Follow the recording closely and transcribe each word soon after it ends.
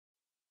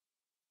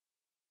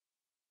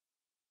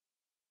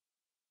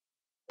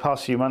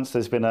Past few months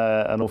there's been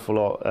an awful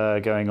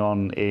lot going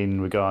on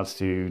in regards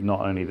to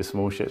not only the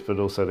small ships but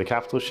also the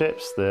capital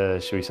ships,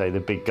 shall we say, the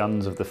big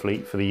guns of the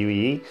fleet for the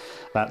UEE.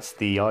 That's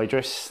the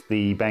Idris,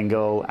 the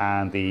Bengal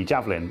and the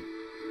Javelin.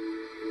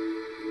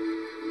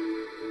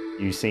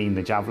 You've seen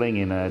the Javelin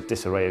in a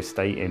disarray of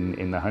state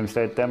in the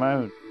Homestead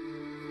demo.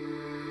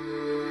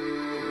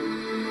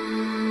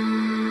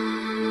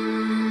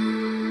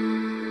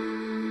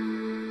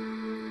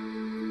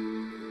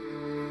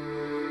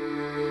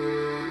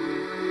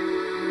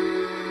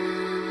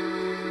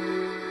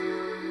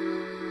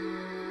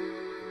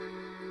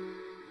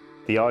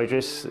 The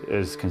Idris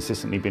has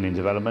consistently been in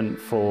development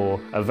for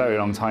a very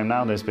long time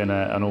now. There's been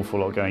an awful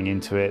lot going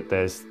into it.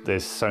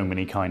 There's so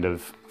many kind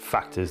of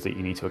factors that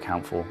you need to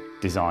account for.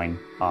 Design,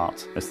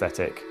 art,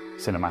 aesthetic,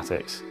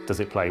 cinematics. Does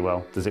it play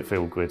well? Does it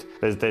feel good?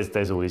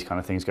 There's all these kind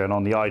of things going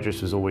on. The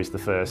Idris was always the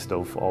first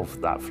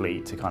of that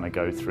fleet to kind of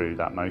go through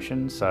that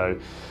motion. So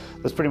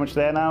that's pretty much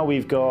there now.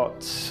 We've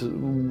got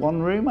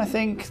one room, I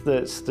think,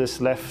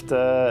 that's left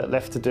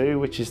to do,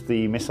 which is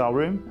the missile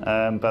room.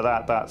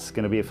 But that's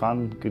going to be a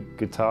fun,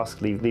 good task.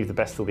 Leave the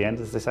best till the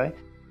end, as they say.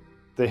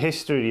 The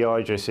history of the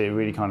Idris, it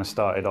really kind of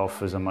started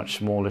off as a much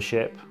smaller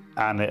ship.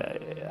 And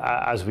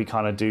as we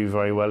kind of do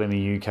very well in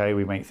the UK,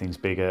 we make things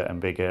bigger and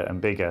bigger and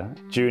bigger.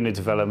 During the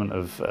development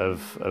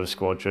of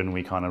Squadron,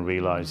 we kind of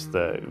realised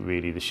that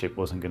really the ship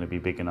wasn't going to be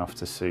big enough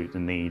to suit the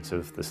needs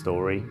of the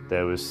story.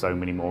 There was so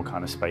many more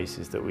kind of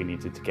spaces that we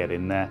needed to get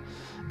in there.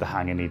 The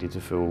hangar needed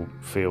to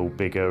feel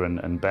bigger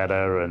and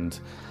better, and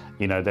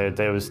you know,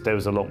 there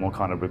was a lot more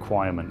kind of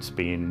requirements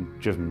being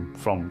driven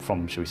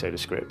from shall we say, the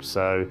script.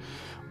 So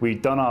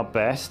we've done our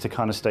best to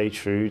kind of stay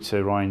true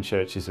to Ryan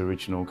Church's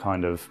original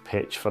kind of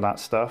pitch for that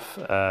stuff.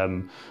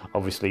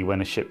 Obviously, when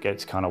a ship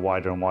gets kind of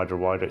wider and wider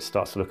and wider, it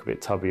starts to look a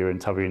bit tubbier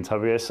and tubbier and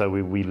tubbier. So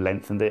we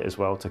lengthened it as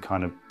well to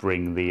kind of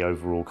bring the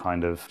overall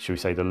kind of, shall we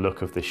say, the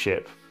look of the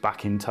ship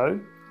back in tow.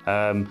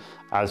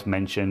 As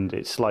mentioned,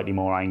 it's slightly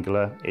more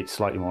angular. It's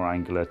slightly more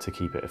angular to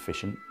keep it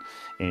efficient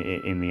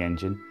in the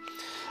engine.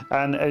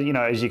 And you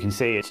know, as you can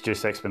see, it's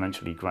just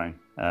exponentially grown.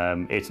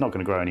 It's not going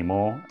to grow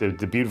anymore.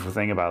 The beautiful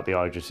thing about the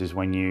Idris is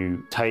when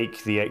you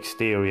take the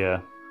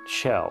exterior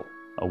shell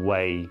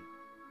away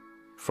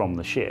from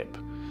the ship,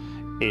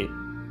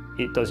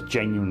 it does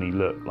genuinely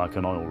look like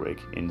an oil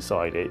rig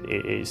inside.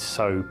 It is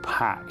so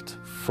packed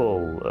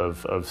full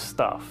of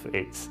stuff.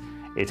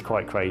 It's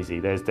quite crazy.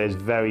 There's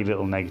very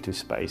little negative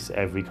space.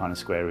 Every kind of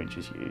square inch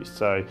is used.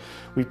 So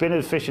we've been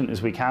as efficient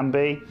as we can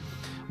be.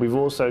 We've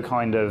also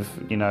kind of,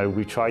 you know,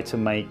 we try to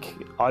make,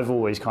 I've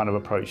always kind of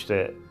approached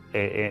it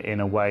in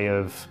a way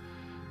of,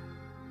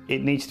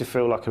 it needs to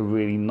feel like a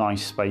really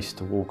nice space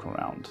to walk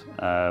around,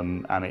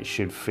 and it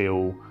should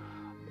flow.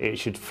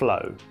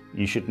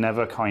 You should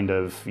never kind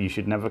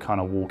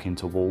of walk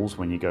into walls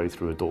when you go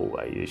through a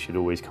doorway. You should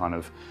always kind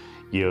of,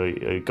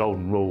 your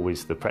golden rule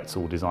is the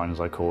pretzel design, as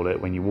I call it.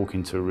 When you walk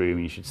into a room,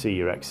 you should see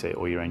your exit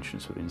or your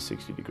entrance within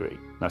 60 degrees.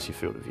 That's your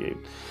field of view.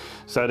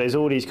 So there's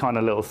all these kind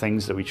of little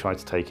things that we try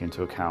to take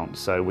into account.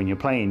 So when you're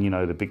playing, you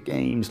know, the big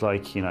games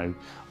like, you know,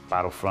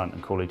 Battlefront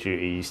and Call of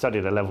Duty, you study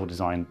the level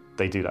design,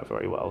 they do that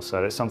very well.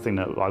 So it's something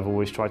that I've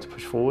always tried to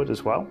push forward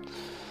as well.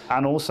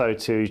 And also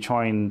to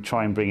try and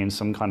bring in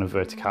some kind of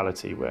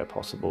verticality where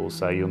possible.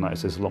 So you'll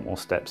notice there's a lot more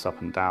steps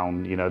up and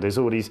down. You know, there's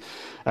all these,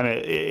 and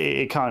it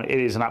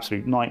is an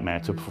absolute nightmare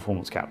to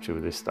performance capture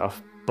with this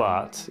stuff,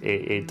 but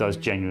it does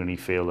genuinely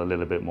feel a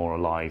little bit more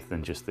alive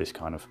than just this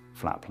kind of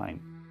flat plane.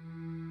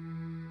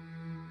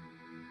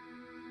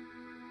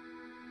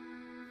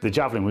 The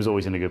Javelin was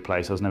always in a good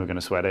place. I was never going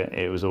to sweat it.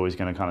 It was always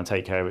going to kind of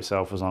take care of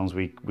itself as long as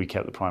we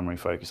kept the primary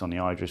focus on the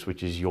Idris,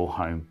 which is your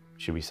home,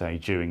 should we say,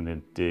 during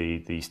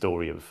the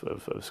story of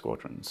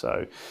Squadron.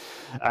 So,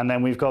 and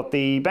then we've got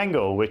the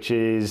Bengal, which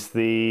is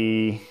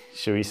the,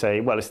 should we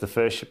say, well, it's the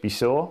first ship you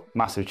saw.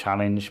 Massive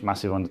challenge,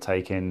 massive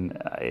undertaking.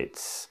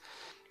 It's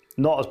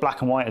not as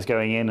black and white as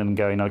going in and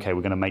going, okay,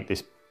 we're going to make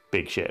this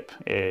big ship.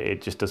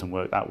 It just doesn't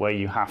work that way.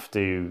 You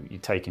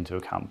take into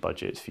account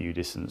budgets, fuel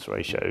distance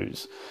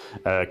ratios.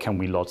 Can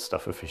we load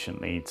stuff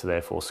efficiently to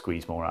therefore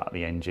squeeze more out of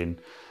the engine?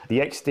 The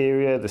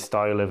exterior, the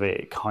style of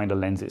it kind of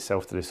lends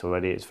itself to this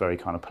already. It's very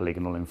kind of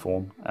polygonal in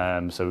form.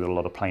 So we've got a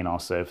lot of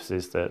planar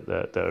surfaces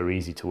that are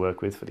easy to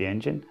work with for the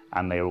engine,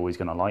 and they're always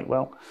going to light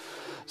well.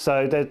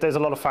 So there's a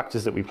lot of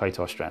factors that we play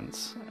to our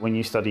strengths. When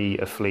you study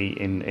a fleet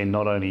in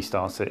not only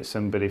Star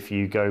Citizen, but if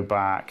you go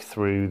back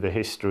through the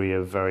history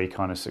of very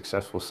kind of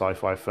successful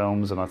sci-fi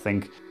films, and I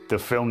think the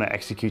film that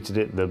executed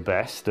it the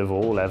best of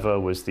all ever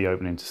was the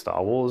opening to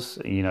Star Wars.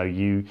 You know,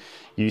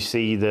 you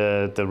see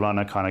the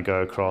runner kind of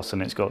go across,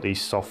 and it's got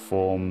these soft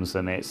forms,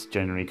 and it's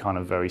generally kind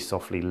of very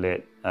softly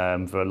lit. There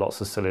are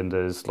lots of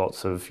cylinders,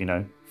 lots of, you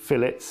know,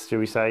 fillets, shall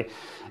we say.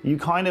 You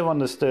kind of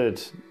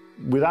understood,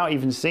 without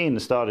even seeing the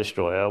Star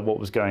Destroyer, what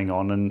was going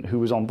on and who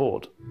was on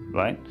board,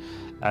 right?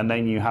 And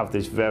then you have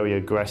this very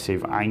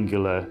aggressive,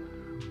 angular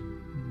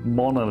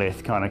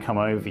monolith kind of come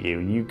over you,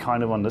 and you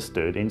kind of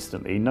understood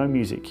instantly, no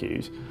music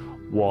cues,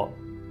 what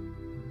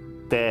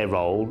their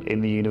role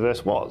in the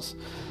universe was.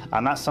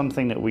 And that's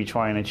something that we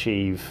try and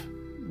achieve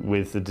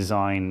with the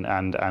design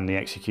and the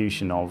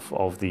execution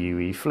of the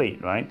UE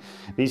fleet, right?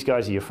 These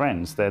guys are your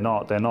friends. They're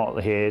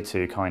not here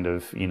to kind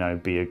of, you know,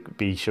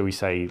 be shall we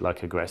say,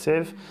 like,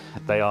 aggressive.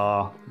 They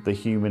are the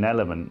human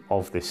element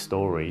of this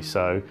story.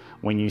 So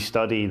when you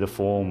study the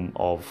form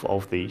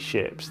of these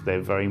ships,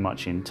 they're very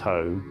much in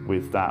tow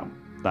with that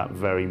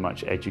very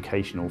much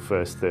educational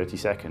first 30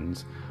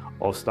 seconds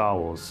of Star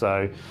Wars.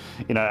 So,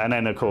 you know, and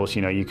then of course,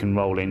 you know, you can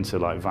roll into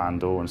like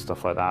Vandal and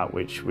stuff like that,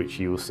 which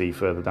you will see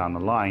further down the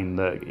line,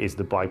 that is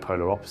the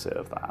bipolar opposite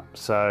of that.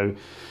 So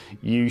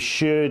you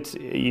should,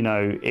 you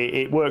know,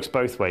 it works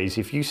both ways.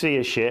 If you see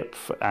a ship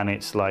and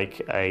it's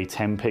like a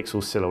 10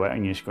 pixel silhouette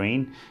on your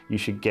screen, you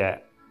should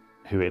get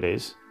who it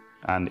is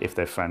and if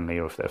they're friendly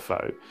or if they're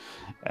foe.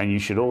 And you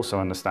should also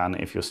understand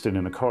that if you're stood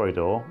in a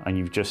corridor and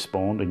you've just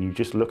spawned and you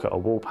just look at a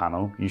wall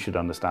panel, you should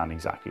understand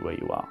exactly where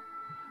you are,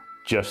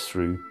 just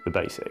through the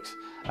basics.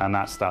 And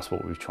that's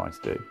what we've tried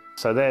to do.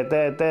 So they're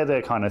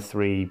the kind of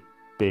three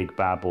big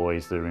bad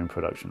boys that are in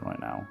production right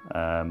now,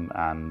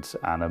 and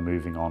are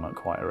moving on at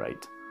quite a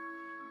rate.